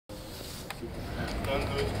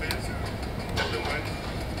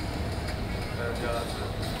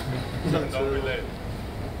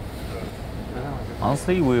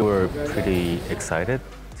Honestly, we were pretty excited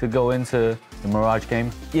to go into the Mirage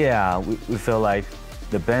game. Yeah, we feel like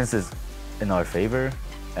the balance is in our favor,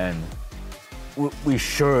 and we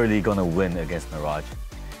surely gonna win against Mirage.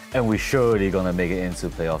 And we surely gonna make it into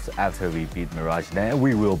playoffs after we beat Mirage. Then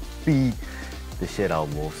we will beat the shit out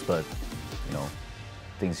of Wolves, but you know,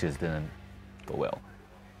 things just didn't go well.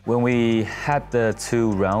 When we had the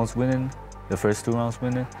the first 2 rounds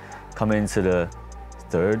winning, coming into the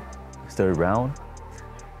third round,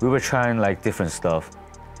 we were trying like different stuff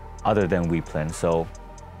other than we planned. So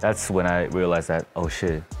that's when I realized that, oh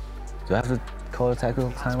shit, do I have to call a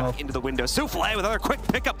tactical timeout? Into the window, Souffle with another quick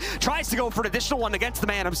pickup, tries to go for an additional one against the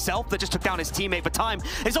man himself that just took down his teammate, but time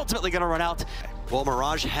is ultimately gonna run out. Well,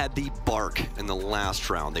 Mirage had the bark in the last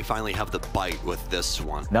round. They finally have the bite with this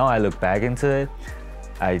one. Now I look back into it,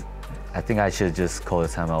 I think I should just call a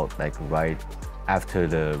timeout like right after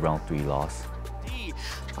the round 3 loss.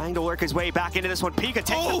 Trying to work his way back into this one. Pika takes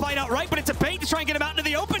the fight outright, but it's a bait to try and get him out into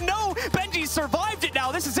the open. No, Benji survived it now.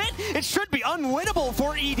 This is it. It should be unwinnable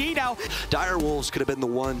for ED now. Direwolves could have been the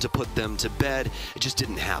one to put them to bed. It just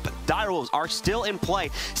didn't happen. Direwolves are still in play.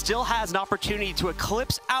 Still has an opportunity to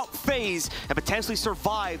eclipse out FaZe and potentially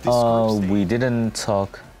survive this group stage. We didn't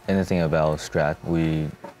talk anything about strat. We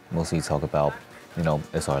mostly talk about, you know,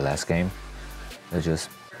 it's our last game. Let's just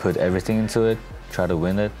put everything into it, try to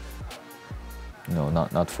win it. You know,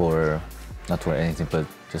 not for anything, but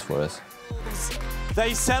just for us.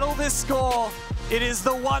 They settle this score. It is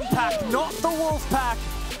the Wolfpack, not the Wolfpack,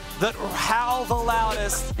 that howl the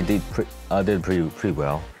loudest. It did pretty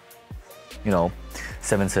well. You know,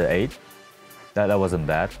 7-8. That wasn't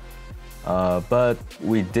bad. But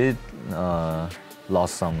we did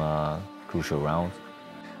lost some crucial rounds.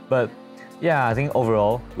 But yeah, I think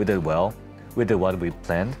overall we did well. We did what we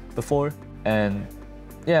planned before, and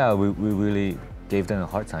yeah, we really gave them a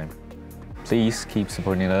hard time. Please keep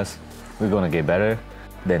supporting us. We're gonna get better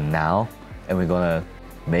than now, and we're gonna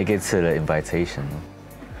make it to the invitation.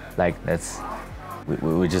 Like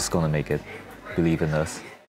we're just gonna make it. Believe in us.